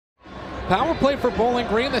Power play for Bowling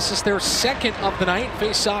Green. This is their second of the night.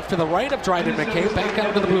 Face off to the right of Dryden McCabe. Back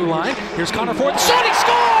out to the blue line. Here's Connor Ford. Shot, he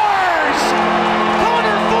scores!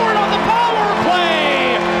 Connor Ford on the power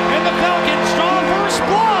play! And the Falcons draw first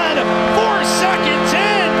blood 4 seconds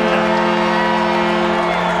in!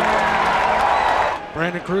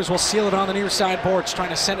 Brandon Cruz will seal it on the near side boards,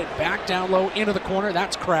 trying to send it back down low into the corner.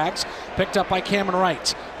 That's Craggs, picked up by Cameron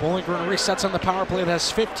Wright. Bowling Green resets on the power play that has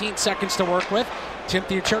 15 seconds to work with. Tim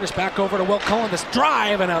Theochardis back over to Will Cullen. This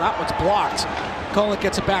drive, and that one's blocked. Cullen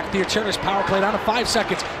gets it back. Theochardis power play down to 5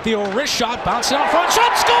 seconds. Theo wrist shot, bouncing out front,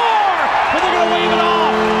 shot, score! But they're going to wave it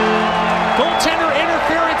off. Goaltender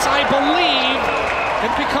interference, I believe.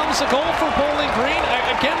 It becomes a goal for Bowling Green.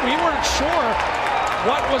 Again, we weren't sure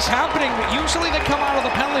what was happening. Usually they come out of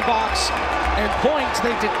the penalty box and point.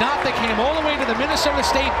 They did not. They came all the way to the Minnesota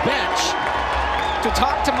State bench to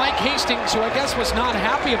talk to Mike Hastings, who I guess was not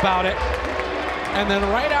happy about it. And then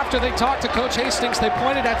right after they talked to Coach Hastings, they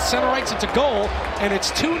pointed at center ice. It's a goal, and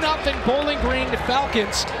it's 2-0 Bowling Green to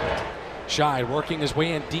Falcons. Scheid working his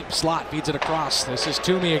way in deep slot, feeds it across. This is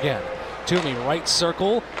Toomey again. Toomey, right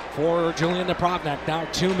circle for Julian Napravnik. Now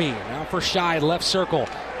Toomey, now for Scheid, left circle.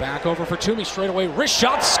 Back over for Toomey, straight away, wrist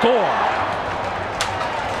shot, score!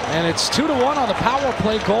 And it's 2-1 on the power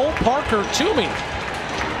play goal. Parker, Toomey.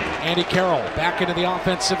 Andy Carroll back into the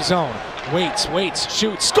offensive zone. Waits,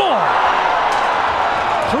 shoots, score!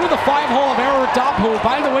 Through the 5-hole of Aradop, who,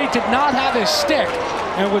 by the way, did not have his stick.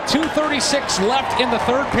 And with 2:36 left in the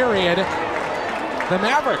third period, the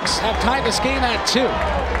Mavericks have tied this game at 2.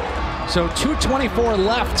 So 2:24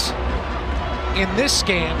 left in this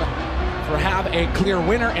game for have a clear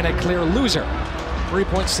winner and a clear loser. 3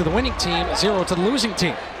 points to the winning team, 0 to the losing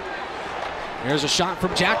team. Here's a shot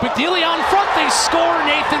from Jack McNeely on front. They score.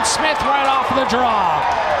 Nathan Smith right off of the draw.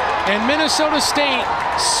 And Minnesota State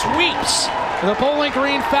sweeps the Bowling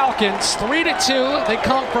Green Falcons 3-2. They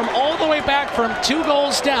come from all the way back from 2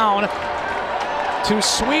 goals down to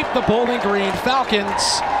sweep the Bowling Green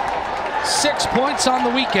Falcons. 6 points on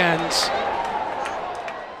the weekend.